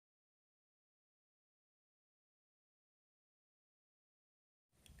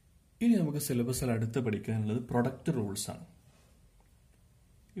ഇനി നമുക്ക് സിലബസിൽ അടുത്ത് പഠിക്കാനുള്ളത് പ്രൊഡക്റ്റ് റൂൾസ് ആണ്.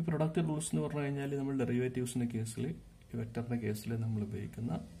 ഈ പ്രൊഡക്റ്റ് റൂൾസ് എന്ന് പറഞ്ഞു കഴിഞ്ഞാൽ നമ്മൾ ഡെറിവേറ്റീവ്സിന്റെ കേസിൽ, വെക്ടറിന്റെ കേസിൽ നമ്മൾ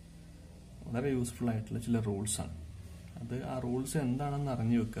ഉപയോഗിക്കുന്ന വളരെ യൂസ്ഫുൾ ആയിട്ടുള്ള ചില റൂൾസ് ആണ്. ആ റൂൾസ് എന്താണെന്ന്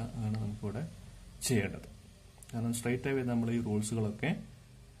അറിഞ്ഞു വെക്കുക ആണ് നമുക്കിവിടെ ചെയ്യേണ്ടത്. കാരണം സ്ട്രൈറ്റ് ആയി നമ്മൾ ഈ റൂൾസുകളൊക്കെ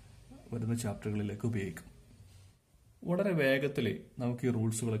വരുന്ന ചാപ്റ്ററുകളിലേക്ക് ഉപയോഗിക്കും. വളരെ വേഗത്തിൽ നമുക്ക് ഈ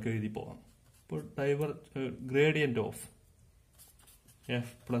റൂൾസുകളൊക്കെ എഴുതി പോകാം. ഇപ്പോൾ gradient of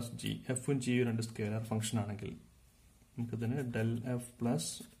F plus G, എഫും ജിയും രണ്ട് സ്കേലാർ ഫംഗ്ഷൻ ആണെങ്കിൽ നമുക്കിതിന് del F plus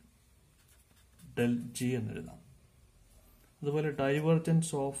del G എന്ന് എഴുതാം. അതുപോലെ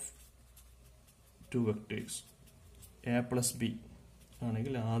divergence of two vectors A plus B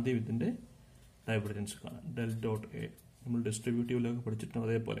ആണെങ്കിൽ ആദ്യം ഇതിന്റെ ഡൈവർജൻസ് കാണാം, ഡെൽ ഡോട്ട് എ. നമ്മൾ ഡിസ്ട്രിബ്യൂട്ടീവിലൊക്കെ പഠിച്ചിട്ടും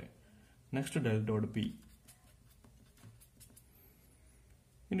അതേപോലെ. Next del dot B.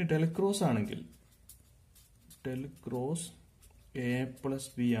 ഇനി ഡെൽ ക്രോസ് ആണെങ്കിൽ del cross A plus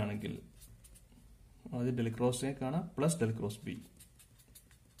B ആണെങ്കിൽ ആദ്യം ഡെൽ ക്രോസ് എ കാണാം plus del cross B,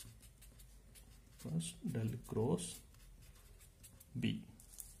 plus del cross B.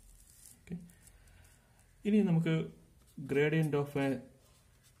 ഇനി നമുക്ക് ഗ്രേഡിയന്റ് ഓഫ്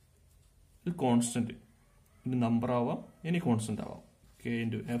എ കോൺസ്റ്റന്റ്, ഇനി നമ്പർ ആവാം, ഇനി കോൺസ്റ്റന്റ് ആവാം. K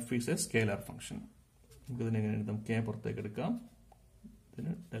into F is A scalar function. നമുക്ക് ഇതിനെ എങ്ങനെ എഴുതാം? കെ പുറത്തേക്ക് എടുക്കാം,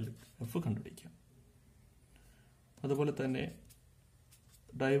 ഇതിന് ഡെൽ എഫ് കണ്ടുപിടിക്കാം. അതുപോലെ തന്നെ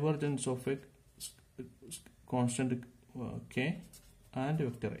divergence of A constant K and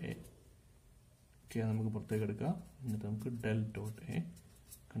vector A. K നമുക്ക് പുറത്തേക്ക് എടുക്കാം, എന്നിട്ട് നമുക്ക് ഡെൽ ഡോട്ട് എ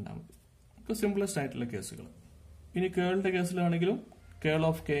കണ്ടാൽ മതി. ഒക്കെ സിംപ്ലസ്റ്റ് ആയിട്ടുള്ള കേസുകൾ. ഇനി കേളിന്റെ കേസിലാണെങ്കിലും കേൾ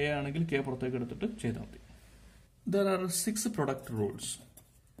ഓഫ് കെ ആണെങ്കിൽ കെ പുറത്തേക്ക് എടുത്തിട്ട് ചെയ്താൽ മതി. There are 6 product rules.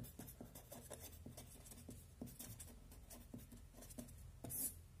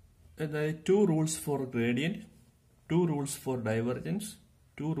 There are 2 rules for gradient, 2 rules for divergence,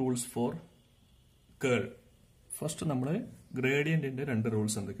 2 rules for curl. First നമ്മൾ ഗ്രേഡിയന്റിന്റെ 2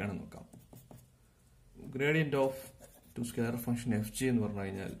 റൂൾസ് എന്തൊക്കെയാണെന്ന് നോക്കാം. Gradient of two scalar function F G എന്ന് പറഞ്ഞു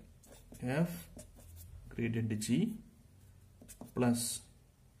കഴിഞ്ഞാൽ F gradient G plus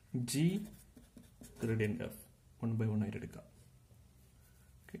G gradient F 1 by 1 ആയിട്ട് എടുക്കാം.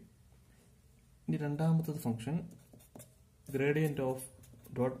 ഇനി രണ്ടാമത്തെ function gradient of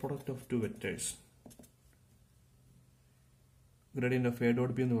dot product of two vectors. Gradient of A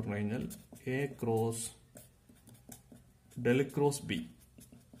dot B എന്ന് പറഞ്ഞു കഴിഞ്ഞാൽ A cross del cross B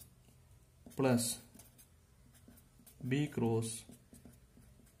plus B cross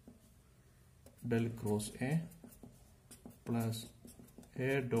del cross A plus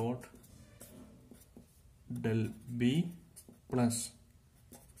A dot del b plus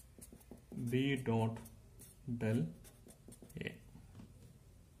b dot del a.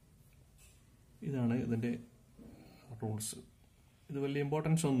 ഇതാണ് ഇതിന്റെ rules. ഇത് വലിയ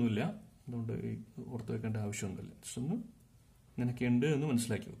importance ഒന്നുമില്ല, അതുകൊണ്ട് ഓർത്ത് വെക്കേണ്ട ആവശ്യമൊന്നുമില്ല. ജസ്റ്റ് ഒന്ന് ഇങ്ങനെയൊക്കെ ഉണ്ട് എന്ന്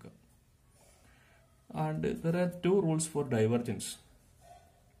മനസ്സിലാക്കി വെക്കുക. And there are 2 rules for divergence.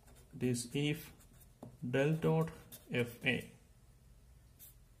 It is if del dot fa,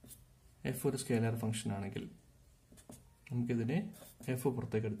 F ഒരു സ്കേലാർ ഫംഗ്ഷൻ ആണെങ്കിൽ നമുക്കിതിനെ എഫ്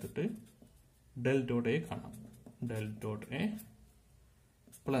പുറത്തേക്ക് എടുത്തിട്ട് ഡെൽ ഡോട്ട് എ കാണാം, ഡെൽ ഡോട്ട് എ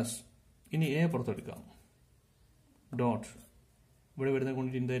പ്ലസ് ഇനി എ പുറത്തെടുക്കാം ഡോട്ട്. ഇവിടെ വരുന്ന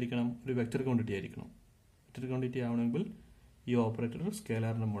ക്വാണ്ടിറ്റി എന്തായിരിക്കണം? ഒരു വെക്ടർ ക്വാണ്ടിറ്റി ആയിരിക്കണം. വെക്ടർ ക്വാണ്ടിറ്റി ആവണമെങ്കിൽ ഈ ഓപ്പറേറ്റർ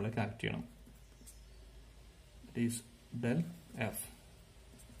സ്കേലാറിന്റെ മുകളിലേക്ക് ആക്ട് ചെയ്യണം. It is del F.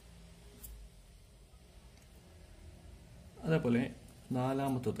 അതേപോലെ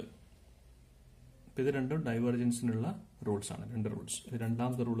നാലാമത്തത്, ഇത് രണ്ടും ഡൈവർജൻസിനുള്ള റൂൾസ് ആണ്, 2 റൂൾസ്.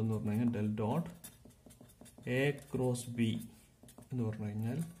 രണ്ടാമത്തെ റൂൾ എന്ന് പറഞ്ഞു കഴിഞ്ഞാൽ del dot A cross B എന്ന് പറഞ്ഞു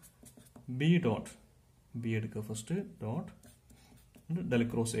കഴിഞ്ഞാൽ ബി ഡോട്ട് ബി എടുക്കുക first, dot del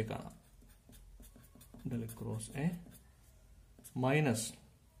cross A കാണാം, ഡെൽ ക്രോസ് എ മൈനസ്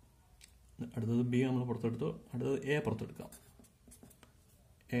അടുത്തത് ബി നമ്മൾ പുറത്തെടുത്തു, അടുത്തത് A പുറത്തെടുക്കാം,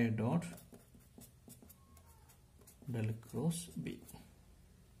 A dot del cross B.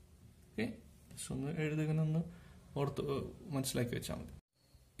 Okay, ഒന്ന് എഴുതുകയെന്ന് ഒന്ന് ഓർത്ത് മനസ്സിലാക്കി വെച്ചാൽ മതി.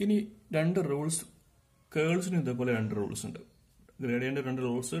 ഇനി 2 റൂൾസ്, കേൾസിന് ഇതേപോലെ 2 റൂൾസ് ഉണ്ട്. ഗ്രേഡിയന്റ് 2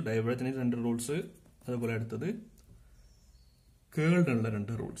 റൂൾസ്, ഡൈവേർജൻസിന് 2 റൂൾസ്, അതുപോലെ അടുത്തത് കേൾഡിനുള്ള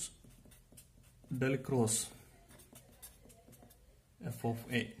 2 rules. Del cross F of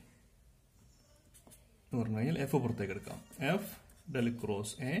A എന്ന് പറഞ്ഞു കഴിഞ്ഞാൽ എഫ് പുറത്തേക്ക് എടുക്കാം, F del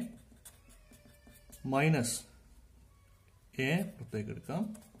cross A minus A പുറത്തേക്ക് എടുക്കാം.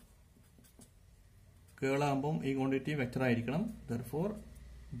 കേളാകുമ്പം ഈ ക്വാണ്ടിറ്റി വെക്ടർ ആയിരിക്കണം, ദർഫോർ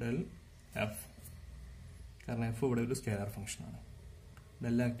ഡെൽ എഫ്, കാരണം എഫ് ഇവിടെ ഒരു സ്കെയിലർ ഫംഗ്ഷൻ ആണ്.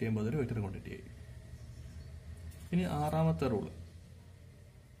 ഡെൽ ആക്ട് ചെയ്യുമ്പോൾ അതൊരു വെക്ടർ ക്വാണ്ടിറ്റി ആയി. ഇനി 6ാമത്തെ rule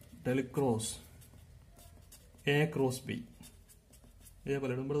del cross A cross B.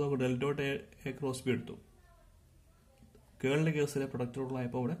 ഇതേപോലെ ഇടുമ്പോൾ നമുക്ക് del dot A cross B എടുത്തു. കേളിന്റെ കേസിലെ പ്രൊഡക്റ്റ് റൂൾ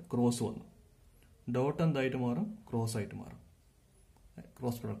ആയപ്പോൾ ഇവിടെ ക്രോസ് വന്നു. ഡോട്ട് എന്തായിട്ട് മാറും? ക്രോസ് ആയിട്ട് മാറും,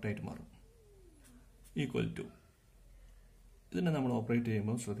 ക്രോസ് പ്രൊഡക്റ്റ് ആയിട്ട് മാറും. ഈക്വൽ ടു ഇതിനെ നമ്മൾ ഓപ്പറേറ്റ്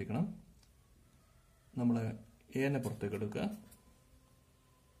ചെയ്യുമ്പോൾ ശ്രദ്ധിക്കണം, നമ്മൾ എനെ പുറത്തേക്ക് എടുക്കുക,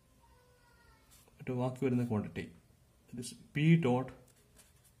 മറ്റു ബാക്കി വരുന്ന quantity P dot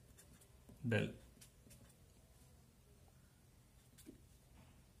del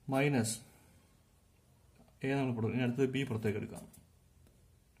minus A നമ്മൾ ഇനി അടുത്തത് ബി പുറത്തേക്ക് എടുക്കാം.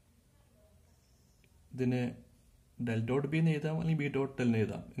 ഇതിന് ഡെൽ ഡോട്ട് ബി എന്ന് എഴുതാം, അല്ലെങ്കിൽ ബി ഡോട്ട് ഡെൽ എന്ന്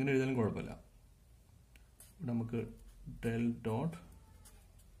എഴുതാം, ഇങ്ങനെ എഴുതാനും കുഴപ്പമില്ല. ഇവിടെ നമുക്ക് ഡെൽ ഡോട്ട്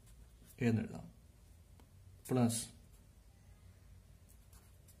എ എന്ന് എഴുതാം, plus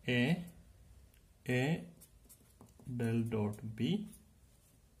A del dot B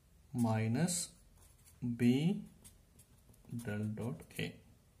minus B del dot A.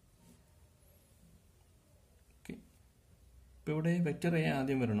 ഇപ്പോൾ ഇവിടെ വെക്റ്റർ എ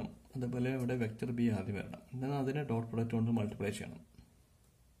ആദ്യം വരണം, അതുപോലെ ഇവിടെ വെക്റ്റർ ബി ആദ്യം വരണം. എന്നാൽ അതിനെ ഡോട്ട് പ്രൊഡക്റ്റ് കൊണ്ട് മൾട്ടിപ്ലൈ ചെയ്യണം.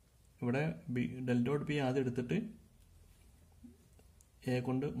 ഇവിടെ ഡെൽ ഡോട്ട് ബി ആദ്യം എടുത്തിട്ട് എ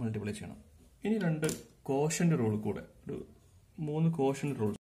കൊണ്ട് മൾട്ടിപ്ലൈ ചെയ്യണം. ഇനി രണ്ട് കോഷ്യന്റ് റൂൾ കൂടെ, ഒരു 3 കോഷ്യന്റ്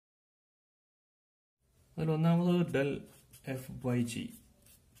റൂൾ. അതിൽ ഒന്നാമത് ഡെൽ എഫ് ബൈ ജി.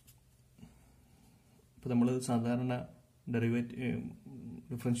 ഇപ്പോൾ നമ്മൾ സാധാരണ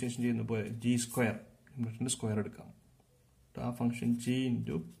ഡിഫറൻഷിയേഷൻ ചെയ്യുന്ന പോലെ ജി സ്ക്വയർ സ്ക്വയർ എടുക്കാം. ആ function G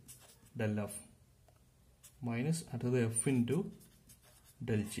into del F minus അടുത്തത് എഫ് ഇൻറ്റു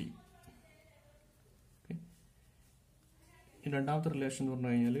ഡെൽ ജി. രണ്ടാമത്തെ റിലേഷൻ എന്ന്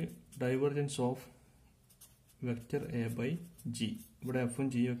പറഞ്ഞു കഴിഞ്ഞാൽ divergence of vector A by G. ഇവിടെ എഫും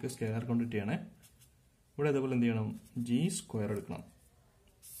ജിയും ഒക്കെ സ്കെയർ ക്വാണ്ടിറ്റിയാണ്. ഇവിടെ ഇതേപോലെ എന്ത് ചെയ്യണം? ജി സ്ക്വയർ എടുക്കണം.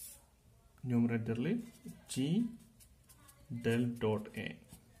 ന്യൂമറേറ്ററിൽ G del dot A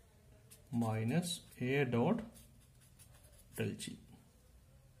minus A dot del G,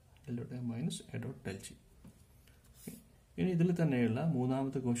 del dot A minus A dot del G. ഇനി ഇതിൽ തന്നെയുള്ള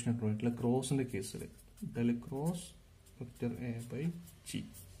മൂന്നാമത്തെ ക്വസ്റ്റ്യൻ ആയിട്ടുള്ള ക്രോസിന്റെ കേസിൽ del cross vector A by G.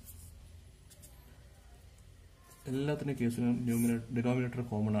 എല്ലാത്തിൻ്റെ കേസിലും ഡിനോമിനേറ്റർ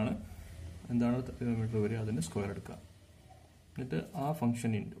കോമൺ ആണ്. എന്താണ് ഡിനോമിനേറ്റർ വരിക? അതിൻ്റെ സ്ക്വയർ എടുക്കുക. എന്നിട്ട് ആ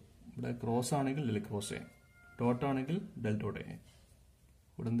ഫംഗ്ഷൻ ഇൻറ്റു ഇവിടെ ക്രോസ് ആണെങ്കിൽ ഡെൽ ക്രോസ് എ, ഡോട്ട് ആണെങ്കിൽ ഡെൽ ഡോട്ട് എ.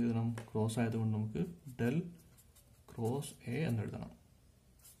 ഇവിടെ എന്ത് ചെയ്യണം? ക്രോസ് ആയതുകൊണ്ട് നമുക്ക് ഡെൽ ക്രോസ് എ എന്ന് എഴുതണം,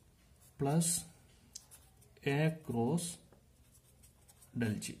 plus A cross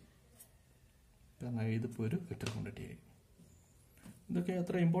del G. കാരണം ഇതിപ്പോൾ ഒരു വെക്റ്റർ ക്വാണ്ടിറ്റി ആയി. ഇതൊക്കെ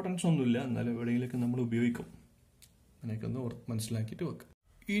അത്ര ഇമ്പോർട്ടൻസ് ഒന്നുമില്ല, എന്നാലും എവിടെയെങ്കിലൊക്കെ നമ്മൾ ഉപയോഗിക്കും. അങ്ങനെയൊക്കെ ഒന്ന് മനസ്സിലാക്കിയിട്ട് വെക്കുക.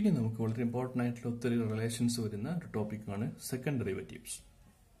 ഇനി നമുക്ക് വളരെ ഇമ്പോർട്ടൻ്റ് ആയിട്ടുള്ള ഒത്തിരി റിലേഷൻസ് വരുന്ന ഒരു ടോപ്പിക്കാണ് സെക്കൻഡ് ഡെറിവേറ്റീവ്സ്.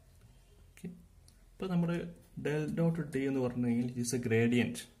 ഓക്കെ, ഇപ്പോൾ നമ്മുടെ ഡെൽ ഡോട്ട് ടി എന്ന് പറഞ്ഞു കഴിഞ്ഞാൽ it is A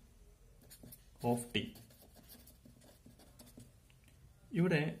gradient of T.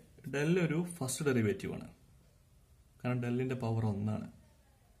 ഇവിടെ ഡെൽ ഒരു ഫസ്റ്റ് ഡെറിവേറ്റീവ് ആണ്, കാരണം ഡെല്ലിന്റെ പവർ 1 ആണ്.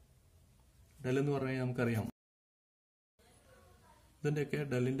 ഡെൽ എന്ന് പറഞ്ഞു കഴിഞ്ഞാൽ നമുക്കറിയാം, ഇതിൻ്റെയൊക്കെ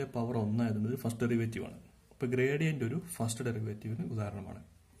ഡെല്ലിന്റെ പവർ 1 ആയിരുന്നത് ഫസ്റ്റ് ഡെറിവേറ്റീവ് ആണ്. അപ്പോൾ ഗ്രേഡിയന്റ് ഒരു ഫസ്റ്റ് ഡെറിവേറ്റീവിന് ഉദാഹരണമാണ്.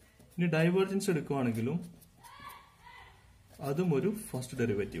 ഇനി ഡൈവേർജൻസ് എടുക്കുകയാണെങ്കിലും അതും ഒരു ഫസ്റ്റ്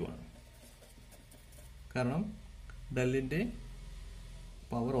ഡെറിവേറ്റീവ് ആണ്, കാരണം ഡെല്ലിന്റെ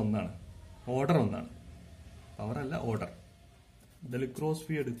പവർ 1 ആണ്, ഓർഡർ 1 ആണ്, പവർ അല്ല ഓർഡർ. ഡെൽ ക്രോസ്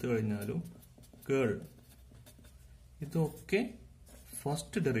ബി എടുത്തു കഴിഞ്ഞാലും കേൾ ഇതൊക്കെ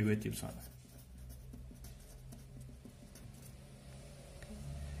ഫസ്റ്റ് ഡെറിവേറ്റീവ്സ് ആണ്.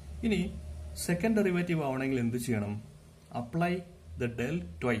 ഇനി സെക്കൻഡ് ഡെറിവേറ്റീവ് ആവണമെങ്കിൽ എന്ത് ചെയ്യണം? അപ്ലൈ ദ ഡെൽ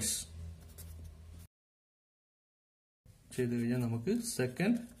ട്വൈസ് ചെയ്ത് കഴിഞ്ഞാൽ നമുക്ക്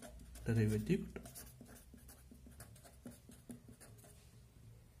സെക്കൻഡ് ഡെറിവേറ്റീവ് കിട്ടും.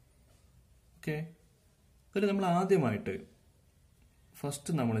 ഓക്കെ, അതിൽ നമ്മൾ ആദ്യമായിട്ട്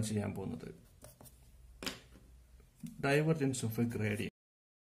ഫസ്റ്റ് നമ്മൾ ചെയ്യാൻ പോകുന്നത് divergence of A gradient.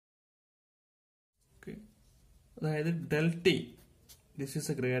 Okay, അതായത് del T, this is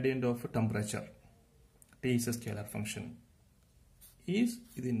a gradient of temperature. T is a scalar function.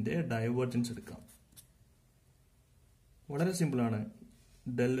 ഇതിന്റെ ഡൈവേർജൻസ് എടുക്കാം. വളരെ സിമ്പിൾ ആണ്.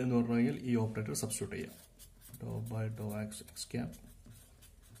 ഡെൽ എന്ന് പറഞ്ഞു കഴിഞ്ഞാൽ ഈ ഓപ്പറേറ്റർ സബ്സ്റ്റിറ്റ്യൂട്ട് ചെയ്യാം. ഡോ by Dr X X cap,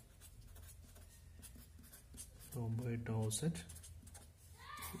 Dr by dou Z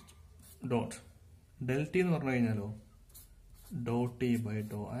dot. Del T എന്ന് പറഞ്ഞു കഴിഞ്ഞാലോ ഡോ T by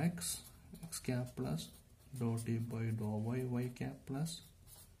Dr X X cap plus Dr T by Dr Y Y cap plus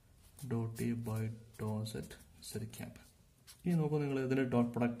Dr T by dou Z set cap. ഇനി നോക്കൂ നിങ്ങൾ, ഇതിന്റെ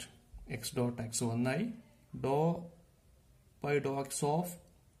dot product X dot X 1 ആയി, ഡോ by Dr X of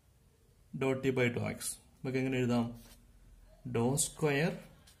Dr T by Dr X. നമുക്ക് എങ്ങനെ എഴുതാം? ഡോ square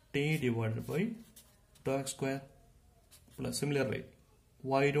T divided by Dr X square plus similarly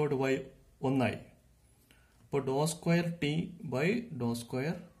Y dot Y ഒന്നായി. അപ്പോൾ ഡോ square T by Dr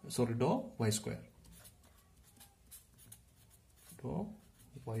Y square. Dr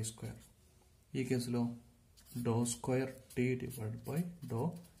Y square. ഈ കേസിലോ ഡോ square T divided by dou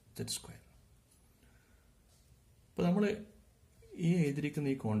Z square. അപ്പോൾ നമ്മൾ ഈ എഴുതിയിരിക്കുന്ന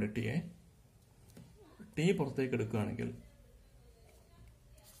ഈ ക്വാണ്ടിറ്റിയെ ടി പുറത്തേക്ക് എടുക്കുകയാണെങ്കിൽ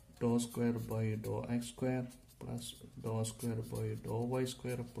ഡോ square by Dr X square plus Dr square by Dr Y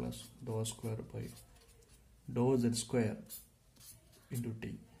square plus Dr square by Dr Z square into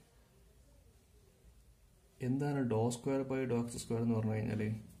T. എന്താണ് ഡോ square by Dr X square എന്ന് പറഞ്ഞു കഴിഞ്ഞാൽ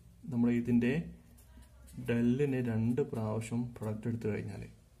നമ്മൾ ഇതിൻ്റെ ഡെല്ലിന് 2 പ്രാവശ്യം പ്രൊഡക്റ്റ് എടുത്തു കഴിഞ്ഞാൽ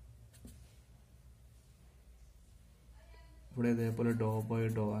ഇവിടെ ഇതേപോലെ ഡോ by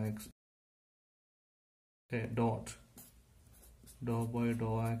Dr X dot Dr by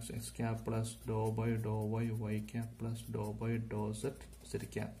Dr X X cap plus Dr by Dr Y Y cap plus Dr by dou Z set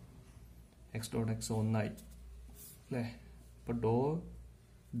cap X dot X ഒന്നായി അല്ലേ. അപ്പോൾ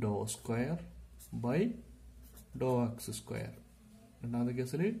ഡോ square by Dr X square. രണ്ടാമത്തെ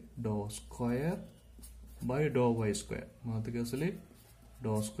കേസിൽ ഡോ square by Dr Y square. മൂന്നാമത്തെ കേസിൽ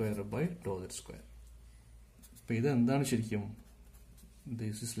ഡോ square by dou Z square. അപ്പോൾ ഇത് എന്താണ് ശരിക്കും?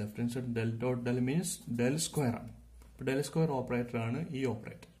 This is left hand side del dot del means del square ആണ്. അപ്പോൾ ഡെൽ സ്ക്വയർ ഓപ്പറേറ്റർ ആണ് ഈ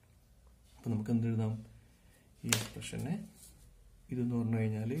ഓപ്പറേറ്റർ. അപ്പോൾ നമുക്ക് എന്ത് എഴുതാം? ഈ എക്സ്പ്രഷനെ ഇതെന്ന് പറഞ്ഞു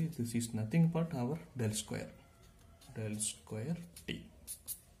കഴിഞ്ഞാൽ this is nothing but our del square T.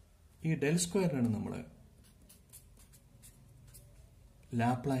 ഈ ഡെൽ സ്ക്വയറാണ് നമ്മൾ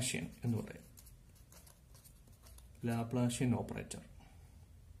ലാപ്ലാഷ്യൻ എന്ന് പറയും. Laplacian operator.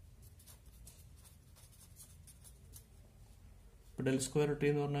 Del square T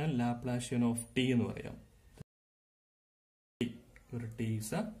എന്ന് പറഞ്ഞാൽ ലാപ്ലാഷ്യൻ ഓഫ് ടി എന്ന് പറയാം. ഒരു T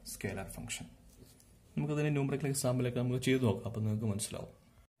is A scalar function. നമുക്കതിന്റെ numerical എക്സാമ്പിളൊക്കെ നമുക്ക് ചെയ്തു നോക്കാം. അപ്പം നിങ്ങൾക്ക് മനസ്സിലാവും.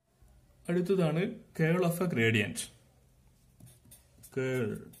 അടുത്തതാണ് curl of A gradient. Curl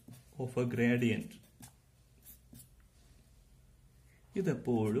of A gradient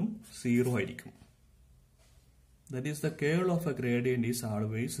ഇതെപ്പോഴും 0 ആയിരിക്കും. That is the curl of A gradient is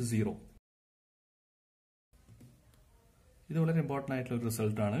always 0. ഇത് വളരെ ഇമ്പോർട്ടൻ്റ് ആയിട്ടുള്ള ഒരു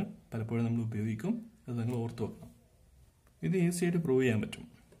റിസൾട്ടാണ്. പലപ്പോഴും നമ്മൾ ഉപയോഗിക്കും. അത് നിങ്ങൾ ഓർത്ത് വെക്കണം. ഇത് ഈസി ആയിട്ട് പ്രൂവ് ചെയ്യാൻ പറ്റും.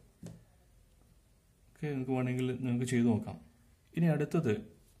 ഓക്കെ, നിങ്ങൾക്ക് വേണമെങ്കിൽ നിങ്ങൾക്ക് ചെയ്തു നോക്കാം. ഇനി അടുത്തത്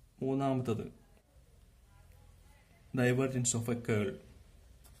മൂന്നാമത്തത് divergence of A curl.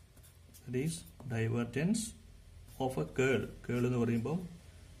 That is divergence of A കേൾ. കേൾ എന്ന് പറയുമ്പോൾ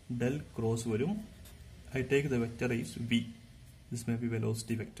ഡെൽ ക്രോസ് വരും. I take the vector is v. This may be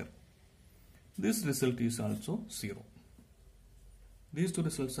velocity vector. This result is also 0. These two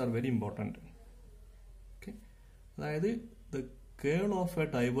results are very important. Okay. അതായത് the curl of a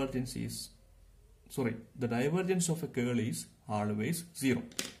divergence is the divergence of a curl is always 0.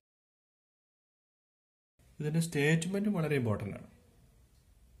 ഇതിന്റെ statement വളരെ important ആണ്.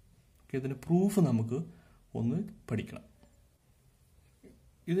 ഇതിന്റെ proof നമുക്ക് ഒന്ന് പഠിക്കണം.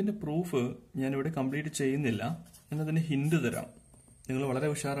 ഇതിന്റെ proof ഞാനിവിടെ കംപ്ലീറ്റ് ചെയ്യുന്നില്ല. എന്നതിന് ഹിന്റ് തരാം. നിങ്ങൾ വളരെ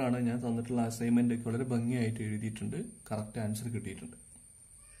ഉഷാറാണ്. ഞാൻ തന്നിട്ടുള്ള അസൈൻമെന്റ് ഒക്കെ വളരെ ഭംഗിയായിട്ട് എഴുതിയിട്ടുണ്ട്. കറക്റ്റ് ആൻസർ കിട്ടിയിട്ടുണ്ട്.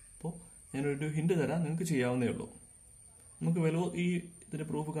 അപ്പോൾ ഞാനൊരു ഹിന്റ് തരാം. നിങ്ങൾക്ക് ചെയ്യാവുന്നേ ഉള്ളൂ. നമുക്ക് ഇതിന്റെ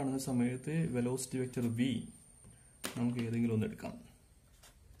പ്രൂഫ് കാണുന്ന സമയത്ത് വെലോസിറ്റി വെക്ടർ v നമുക്ക് ഏതെങ്കിലും ഒന്ന് എടുക്കാം.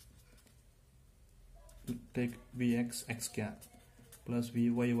 Take vx x cap plus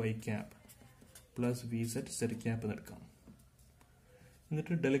vy y cap plus vz z cap എന്ന് എടുക്കാം.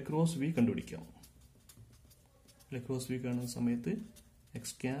 എന്നിട്ട് ഡെൽ ക്രോസ് വി കണ്ടുപിടിക്കാം. ഡെൽ ക്രോസ് വി കാണുന്ന സമയത്ത്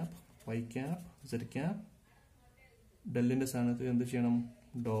X cap Y cap Z cap ഡെല്ലിന്റെ സ്ഥാനത്ത് എന്ത് ചെയ്യണം?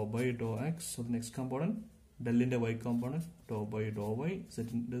 ഡോ by Dr X next component, ഡെല്ലിന്റെ Y component Dr by Dr Y,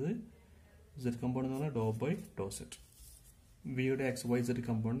 സെറ്റിൻ്റെത് Z component എന്ന് പറഞ്ഞാൽ ഡോ ബൈ ഡോ സെറ്റ്. വിയുടെ എക്സ് വൈ സെഡ്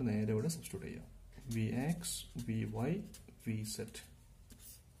കമ്പോണന്റ് നേരെ ഇവിടെ സബ്സ്റ്റിറ്റ്യൂട്ട് ചെയ്യാം. V X V Y V set.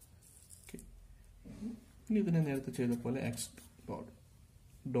 ഇനി ഇതിനെ നേരത്തെ ചെയ്ത പോലെ X dot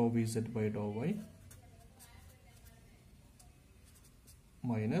Dr V set by Dr Y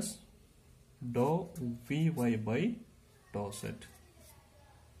minus Dr V Y by dou Z.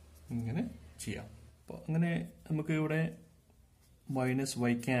 ഇങ്ങനെ ചെയ്യാം. അപ്പോൾ അങ്ങനെ നമുക്ക് ഇവിടെ മൈനസ്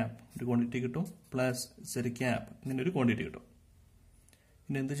വൈ ക്യാപ് ഒരു ക്വാണ്ടിറ്റി കിട്ടും, പ്ലസ് സെഡ് ക്യാപ് ഇങ്ങനെ ഒരു ക്വാണ്ടിറ്റി കിട്ടും.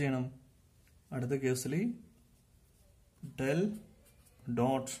 ഇനി എന്ത് ചെയ്യണം? അടുത്ത കേസിൽ del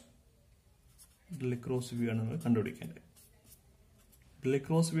dot del cross V ആണ് നമ്മൾ കണ്ടുപിടിക്കേണ്ടത്. ഡെൽ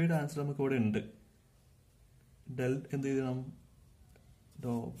ക്രോസ് വിയുടെ ആൻസർ നമുക്ക് ഇവിടെ ഉണ്ട്. ഡെൽ എന്ത് ചെയ്യണം?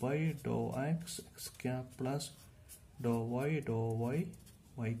 ഡോ by Dr X X cap plus Dr Y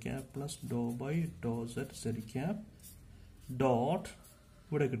y cap plus dou by dou z z cap dot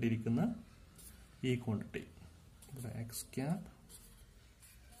ഇവിടെ കിട്ടിയിരിക്കുന്ന ഈ ക്വാണ്ടിറ്റി ഇവിടെ x cap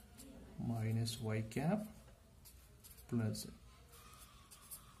minus y cap plus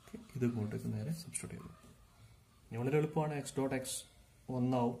ഇത് ഇങ്ങോട്ടേക്ക് നേരെ സബ്സ്റ്റിറ്റ്യൂട്ട് ചെയ്തു. ഇനി വളരെ എളുപ്പമാണ്. X dot X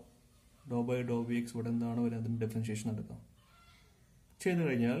ഒന്നാവും. Dr by Dr B X ഇവിടെ എന്താണ് വരെ അതിന് ഡിഫറൻഷിയേഷൻ എടുക്കാം. ചെയ്ത്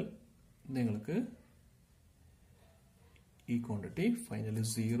കഴിഞ്ഞാൽ നിങ്ങൾക്ക് ഈ ക്വാണ്ടിറ്റി ഫൈനലി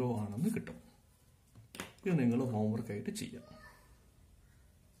 0 ആണെന്ന് കിട്ടും. ഇത് നിങ്ങൾ ഹോംവർക്കായിട്ട് ചെയ്യാം.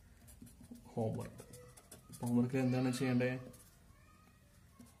 ഹോംവർക്കിൽ എന്താണ് ചെയ്യേണ്ടത്?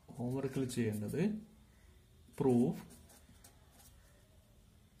 ഹോംവർക്കിൽ ചെയ്യേണ്ടത് prove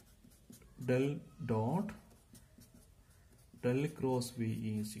del dot del cross v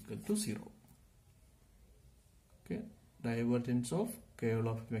is equal to 0. Okay, divergence of curl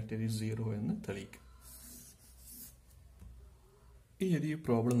of vector is 0 എന്ന് തെളിയിക്കും. ഈ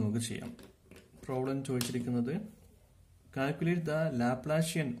പ്രോബ്ലം നമുക്ക് ചെയ്യാം. പ്രോബ്ലം ചോദിച്ചിരിക്കുന്നത് calculate the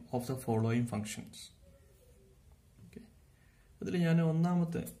Laplacian of the following functions. Okay, അതിൽ ഞാൻ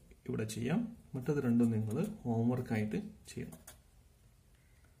ഒന്നാമത്തെ ഇവിടെ ചെയ്യാം, മറ്റത് രണ്ടും നിങ്ങൾ ഹോംവർക്കായിട്ട് ചെയ്യണം.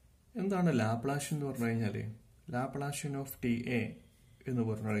 എന്താണ് ലാപ്ലാഷ്യൻ എന്ന് പറഞ്ഞു കഴിഞ്ഞാൽ? ലാപ്ലാഷ്യൻ ഓഫ് ടി എ എന്ന്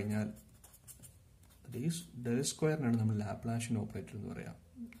പറഞ്ഞു കഴിഞ്ഞാൽ ഡെൽ സ്ക്വയറിനാണ് നമ്മൾ ലാപ്ലാഷ്യൻ ഓപ്പറേറ്റർ എന്ന് പറയാം.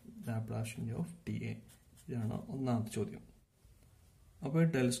 ലാപ്ലാഷ്യൻ ഓഫ് ടി എ, ഇതാണ് ഒന്നാമത്തെ ചോദ്യം. അപ്പോൾ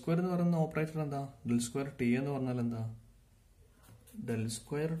ഡെൽ സ്ക്വയർ എന്ന് പറയുന്ന ഓപ്പറേറ്റർ എന്താ? ഡെൽ സ്ക്വയർ ടി എന്ന് പറഞ്ഞാൽ എന്താ? ഡെൽ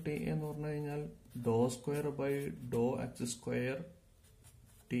സ്ക്വയർ ടി എന്ന് പറഞ്ഞു കഴിഞ്ഞാൽ ഡോ square by Dr X square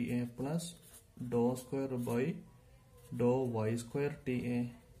T A plus Dr square by Dr Y square T A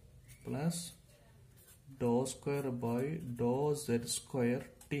plus dou square by dou z square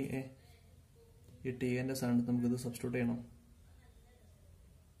ta. ഈ T എൻ്റെ സ്ഥാനത്ത് നമുക്കിത് സബ്സ്റ്റിറ്റ്യൂട്ട് ചെയ്യണം.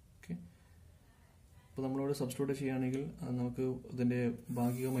 ഓക്കെ, അപ്പോൾ നമ്മളിവിടെ സബ്സ്റ്റിറ്റ്യൂട്ട് ചെയ്യുകയാണെങ്കിൽ നമുക്ക് ഇതിൻ്റെ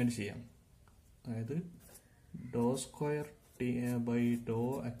ഭാഗികമായിട്ട് ചെയ്യാം. അതായത് ഡോ square T A by Dr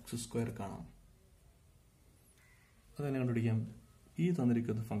X square കാണാം. അതെന്നെ കണ്ടുപിടിക്കാം. ഈ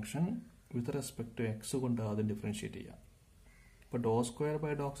തന്നിരിക്കുന്ന function with respect to X കൊണ്ട് ആദ്യം ഡിഫറൻഷിയേറ്റ് ചെയ്യാം. അപ്പോൾ ഡോ square by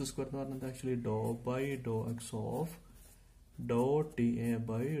Dr X square എന്ന് പറഞ്ഞത് actually Dr by Dr X of Dr T A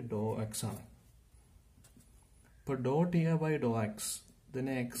by Dr X ആണ്. ഇപ്പോൾ ഡോ T A by Dr X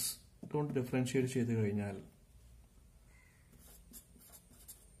ഇതിനെ എക്സ് കൊണ്ട് ഡിഫറൻഷിയേറ്റ് ചെയ്ത് കഴിഞ്ഞാൽ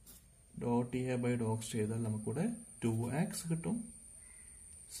ഡോ T A by Dr X ചെയ്താൽ നമുക്കിവിടെ 2x കിട്ടും.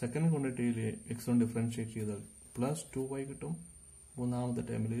 സെക്കൻഡ് ക്വാണ്ടിറ്റിയിൽ എക്സ് കൊണ്ട് ഡിഫറൻഷിയേറ്റ് ചെയ്താൽ പ്ലസ് 2y കിട്ടും. മൂന്നാമത്തെ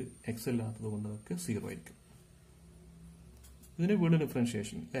ടൈമിൽ എക്സ് ഇല്ലാത്തത് കൊണ്ട് അതൊക്കെ 0 ആയിരിക്കും. ഇതിന് വീണ്ടും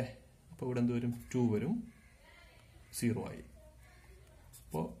ഡിഫറൻഷിയേഷൻ അല്ലേ? അപ്പോൾ ഇവിടെ എന്ത് വരും? 2 വരും, 0 ആയി.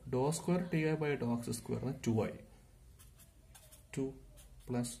 അപ്പോൾ ഡോ square T A by Dr X സ്ക്വയറിന് 2 ആയി. 2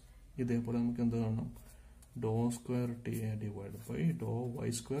 പ്ലസ് ഇതേപോലെ നമുക്ക് എന്ത് കാണണം? ഡോ square T A divide by Dr Y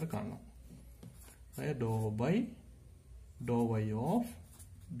square കാണണം. അതായത് ഡോ by Dr Y of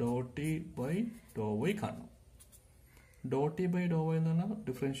Dr T by Dr Y കാണണം. ഡോ ടി ബൈ ഡോ വൈ എന്ന് പറഞ്ഞാൽ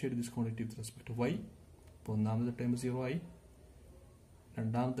differentiate this quantity with respect to Y. അപ്പോൾ ഒന്നാമത്തെ ടൈം 0 ആയി.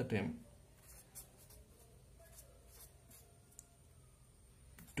 രണ്ടാമത്തെ ടൈം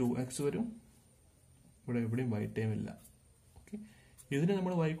 2x വരും. ഇവിടെ എവിടെയും y ടൈം ഇല്ല. ഓക്കെ, ഇതിന്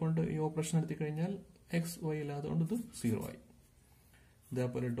നമ്മൾ y കൊണ്ട് ഈ ഓപ്പറേഷൻ നടത്തി കഴിഞ്ഞാൽ എക്സ് വൈ ഇല്ലാത്തതുകൊണ്ട് ഇത് 0 ആയി.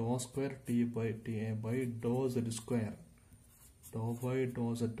 ഇതേപോലെ ഡോ square T by T A by Dr Z square Dr by Dr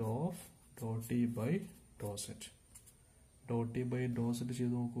Z of Dr T by Dr Z. Dr T by Dr Z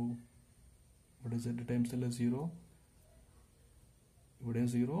ചെയ്ത് നോക്കൂ. ഇവിടെ സെഡ് ടൈംസ് അല്ല 0, ഇവിടെ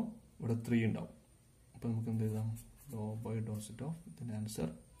 0, ഇവിടെ 3 ഉണ്ടാവും. അപ്പോൾ നമുക്ക് എന്ത് എഴുതാം? ഡോ ബൈ ഡോ സെറ്റ് ഓഫ് ഇതിൻ്റെ ആൻസർ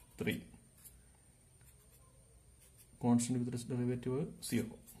 3. കോൺസ്റ്റന്റ് വിത്ത് ഡെറിവേറ്റീവ്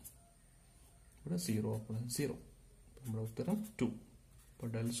 0. ഇവിടെ 0 പ്ലസ് 0. നമ്മുടെ ഉത്തരം 2. അപ്പോൾ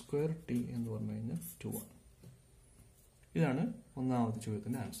ഡെൽ സ്ക്വയർ ടി എന്ന് പറഞ്ഞു കഴിഞ്ഞാൽ 2 ആണ്. ഇതാണ് ഒന്നാമത്തെ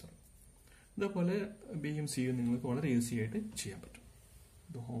ചോദ്യത്തിൻ്റെ ആൻസർ. ഇതേപോലെ ബിയും സിയും നിങ്ങൾക്ക് വളരെ ഈസി ആയിട്ട് ചെയ്യാൻ പറ്റും.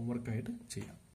 ഇത് ഹോംവർക്കായിട്ട് ചെയ്യാം.